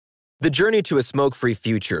The journey to a smoke-free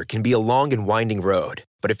future can be a long and winding road,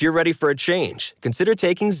 but if you're ready for a change, consider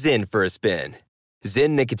taking Zyn for a spin. Zyn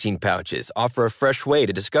nicotine pouches offer a fresh way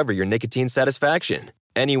to discover your nicotine satisfaction.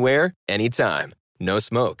 Anywhere, anytime. No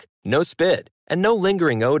smoke, no spit, and no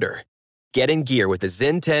lingering odor. Get in gear with the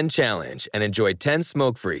Zyn 10 Challenge and enjoy 10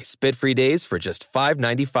 smoke-free, spit-free days for just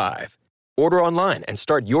 $5.95. Order online and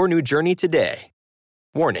start your new journey today.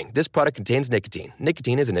 Warning, this product contains nicotine.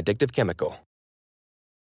 Nicotine is an addictive chemical.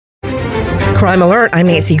 Crime Alert, I'm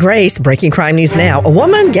Nancy Grace. Breaking crime news now. A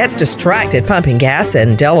woman gets distracted pumping gas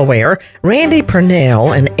in Delaware. Randy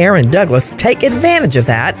Purnell and Aaron Douglas take advantage of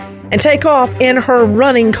that and take off in her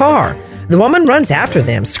running car. The woman runs after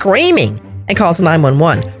them, screaming, and calls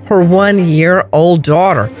 911. Her 1-year-old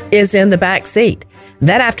daughter is in the back seat.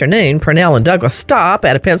 That afternoon, Purnell and Douglas stop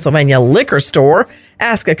at a Pennsylvania liquor store,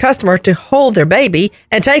 ask a customer to hold their baby,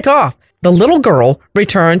 and take off. The little girl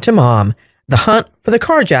returned to mom. The hunt for the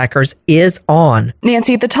carjackers is on.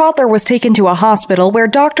 Nancy, the toddler was taken to a hospital where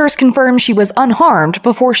doctors confirmed she was unharmed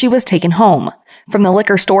before she was taken home. From the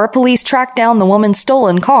liquor store, police tracked down the woman's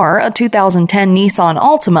stolen car, a 2010 Nissan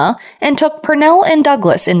Altima, and took Purnell and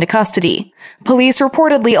Douglas into custody. Police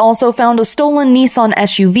reportedly also found a stolen Nissan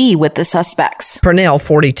SUV with the suspects. Purnell,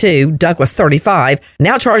 42, Douglas, 35,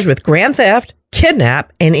 now charged with grand theft,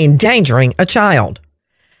 kidnap, and endangering a child.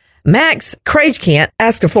 Max Krajkant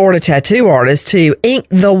asked a Florida tattoo artist to ink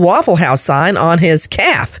the Waffle House sign on his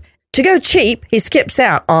calf. To go cheap, he skips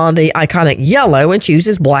out on the iconic yellow and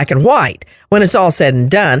chooses black and white. When it's all said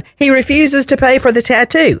and done, he refuses to pay for the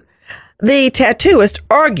tattoo. The tattooist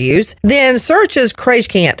argues, then searches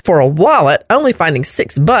Krajkant for a wallet, only finding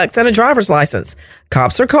 $6 and a driver's license.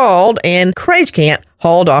 Cops are called and Krajkant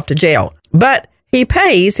hauled off to jail. But he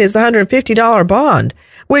pays his $150 bond,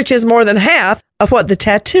 which is more than half of what the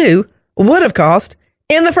tattoo would have cost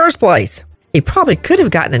in the first place. He probably could have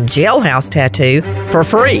gotten a jailhouse tattoo for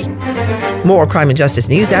free. More crime and justice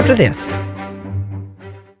news after this.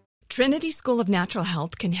 Trinity School of Natural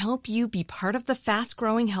Health can help you be part of the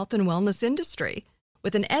fast-growing health and wellness industry.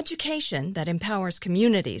 With an education that empowers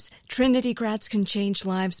communities, Trinity grads can change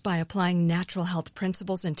lives by applying natural health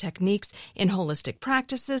principles and techniques in holistic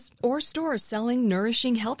practices or stores selling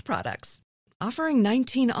nourishing health products. Offering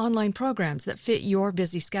 19 online programs that fit your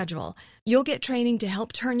busy schedule, you'll get training to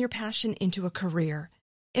help turn your passion into a career.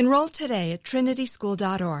 Enroll today at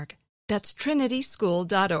trinityschool.org. That's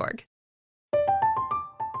trinityschool.org.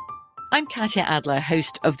 I'm Katya Adler,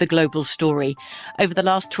 host of The Global Story. Over the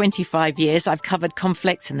last 25 years, I've covered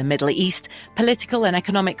conflicts in the Middle East, political and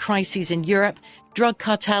economic crises in Europe, drug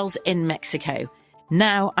cartels in Mexico.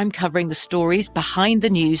 Now I'm covering the stories behind the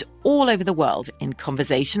news all over the world in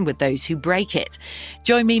conversation with those who break it.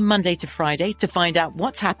 Join me Monday to Friday to find out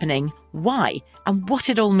what's happening, why, and what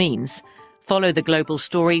it all means. Follow The Global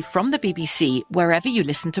Story from the BBC wherever you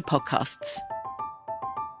listen to podcasts.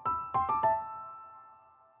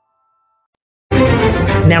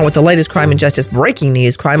 Now with the latest crime and justice breaking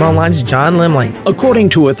news, Crime Online's John Limley. According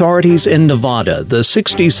to authorities in Nevada, the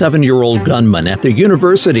 67-year-old gunman at the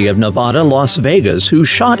University of Nevada, Las Vegas, who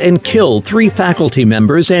shot and killed 3 faculty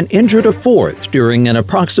members and injured a 4th during an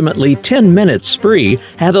approximately 10-minute spree,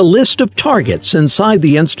 had a list of targets inside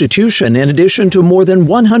the institution in addition to more than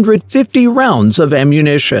 150 rounds of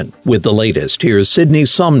ammunition. With the latest, here's Sydney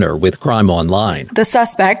Sumner with Crime Online. The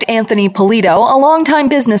suspect, Anthony Polito, a longtime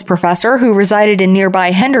business professor who resided in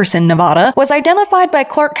nearby Henderson, Nevada, was identified by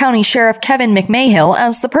Clark County Sheriff Kevin McMahill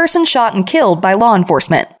as the person shot and killed by law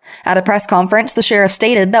enforcement. At a press conference, the sheriff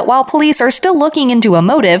stated that while police are still looking into a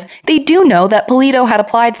motive, they do know that Polito had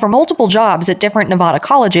applied for multiple jobs at different Nevada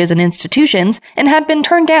colleges and institutions and had been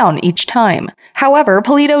turned down each time. However,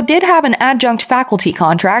 Polito did have an adjunct faculty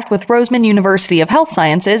contract with Roseman University of Health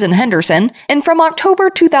Sciences in Henderson, and from October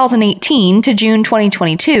 2018 to June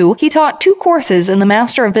 2022, he taught 2 courses in the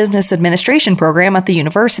Master of Business Administration program at the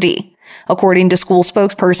university. According to school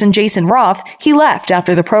spokesperson Jason Roth, he left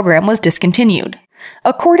after the program was discontinued.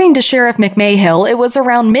 According to Sheriff McMahill, it was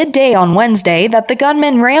around midday on Wednesday that the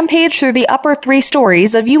gunman rampaged through the upper 3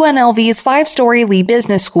 stories of UNLV's 5-story Lee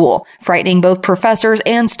Business School, frightening both professors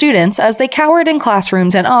and students as they cowered in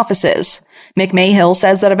classrooms and offices. McMahill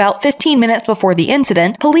says that about 15 minutes before the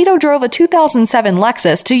incident, Polito drove a 2007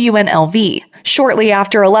 Lexus to UNLV. Shortly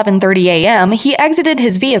after 11:30 a.m., he exited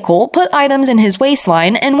his vehicle, put items in his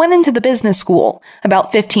waistline, and went into the business school.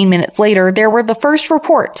 About 15 minutes later, there were the first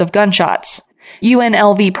reports of gunshots.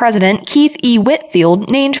 UNLV President Keith E. Whitfield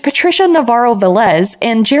named Patricia Navarro-Velez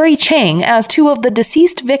and Jerry Chang as 2 of the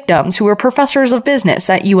deceased victims who were professors of business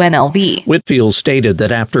at UNLV. Whitfield stated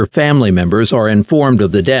that after family members are informed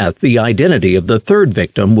of the death, the identity of the 3rd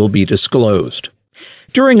victim will be disclosed.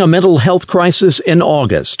 During a mental health crisis in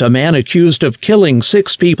August, a man accused of killing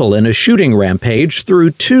 6 people in a shooting rampage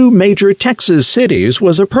through 2 major Texas cities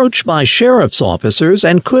was approached by sheriff's officers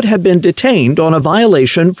and could have been detained on a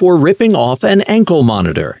violation for ripping off an ankle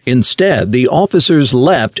monitor. Instead, the officers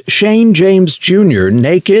left Shane James Jr.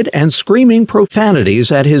 naked and screaming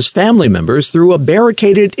profanities at his family members through a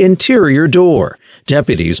barricaded interior door.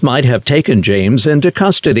 Deputies might have taken James into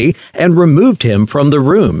custody and removed him from the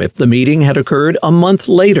room if the meeting had occurred a month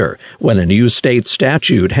later, when a new state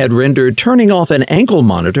statute had rendered turning off an ankle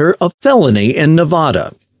monitor a felony in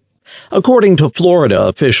Nevada. According to Florida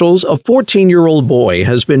officials, a 14-year-old boy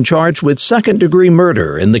has been charged with second-degree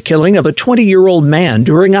murder in the killing of a 20-year-old man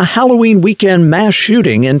during a Halloween weekend mass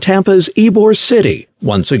shooting in Tampa's Ybor City.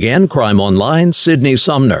 Once again, Crime Online, Sydney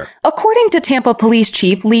Sumner. According to Tampa Police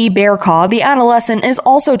Chief Lee Bearcaw, the adolescent is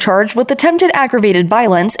also charged with attempted aggravated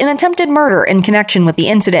violence and attempted murder in connection with the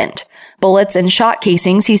incident. Bullets and shot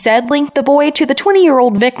casings, he said, linked the boy to the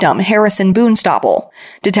 20-year-old victim, Harrison Boonstapple.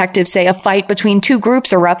 Detectives say a fight between 2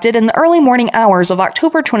 groups erupted in the early morning hours of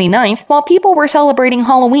October 29th while people were celebrating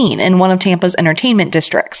Halloween in one of Tampa's entertainment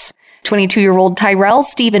districts. 22-year-old Tyrell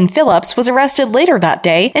Stephen Phillips was arrested later that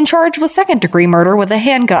day and charged with second-degree murder with a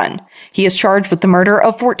handgun. He is charged with the murder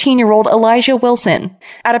of 14-year-old Elijah Wilson.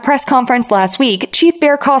 At a press conference last week, Chief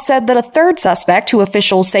Bearcaw said that a third suspect, who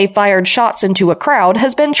officials say fired shots into a crowd,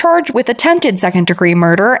 has been charged with attempted second-degree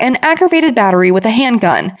murder and aggravated battery with a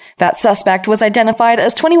handgun. That suspect was identified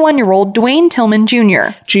as 21-year-old Dwayne Tillman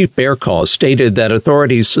Jr. Chief Bearcaw stated that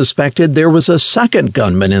authorities suspected there was a second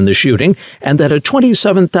gunman in the shooting and that a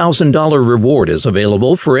 $27,000 reward is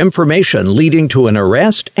available for information leading to an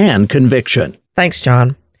arrest and conviction. Thanks,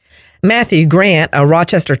 John. Matthew Grant, a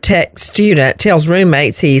Rochester Tech student, tells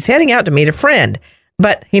roommates he's heading out to meet a friend,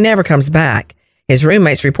 but he never comes back. His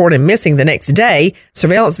roommates report him missing the next day.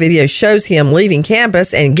 Surveillance video shows him leaving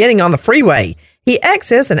campus and getting on the freeway. He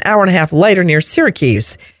exits an hour and a half later near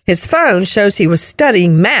Syracuse. His phone shows he was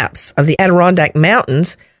studying maps of the Adirondack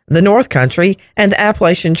Mountains, the North Country, and the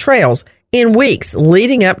Appalachian Trails in weeks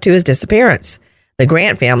leading up to his disappearance. The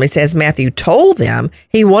Grant family says Matthew told them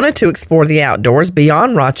he wanted to explore the outdoors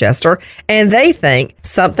beyond Rochester, and they think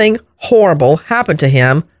something horrible happened to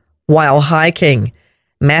him while hiking.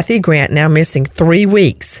 Matthew Grant now missing 3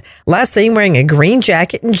 weeks. Last seen wearing a green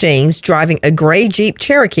jacket and jeans, driving a gray Jeep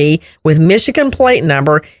Cherokee with Michigan plate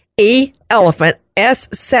number E Elephant S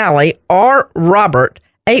Sally R Robert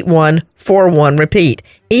 8141. Repeat,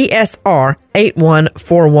 ESR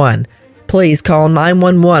 8141. Please call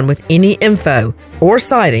 911 with any info or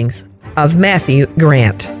sightings of Matthew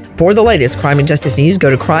Grant. For the latest crime and justice news, go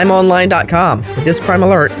to crimeonline.com. With this crime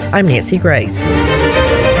alert, I'm Nancy Grace.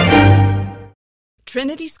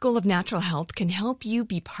 Trinity School of Natural Health can help you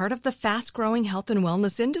be part of the fast-growing health and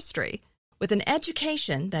wellness industry. With an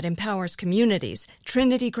education that empowers communities,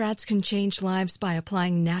 Trinity grads can change lives by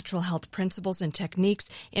applying natural health principles and techniques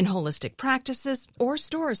in holistic practices or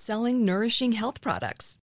stores selling nourishing health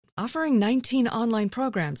products. Offering 19 online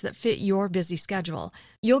programs that fit your busy schedule,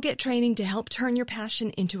 you'll get training to help turn your passion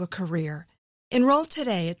into a career. Enroll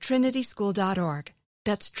today at trinityschool.org.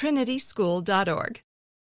 That's trinityschool.org.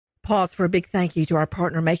 Pause for a big thank you to our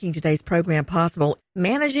partner making today's program possible.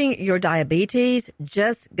 Managing your diabetes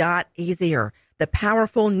just got easier. The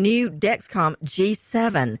powerful new Dexcom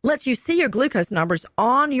G7 lets you see your glucose numbers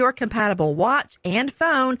on your compatible watch and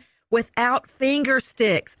phone without finger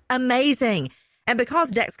sticks. Amazing. And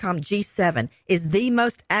because Dexcom G7 is the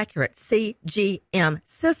most accurate CGM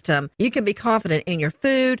system, you can be confident in your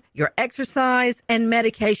food, your exercise, and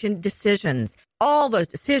medication decisions. All those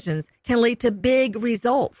decisions can lead to big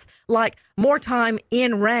results, like more time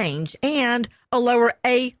in range and a lower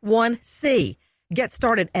A1C. Get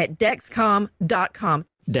started at Dexcom.com.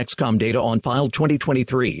 Dexcom data on file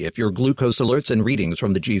 2023. If your glucose alerts and readings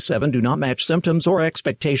from the G7 do not match symptoms or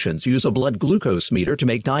expectations, use a blood glucose meter to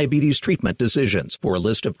make diabetes treatment decisions. For a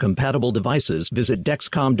list of compatible devices, visit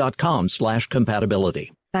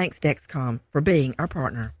Dexcom.com/compatibility. Thanks, Dexcom, for being our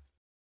partner.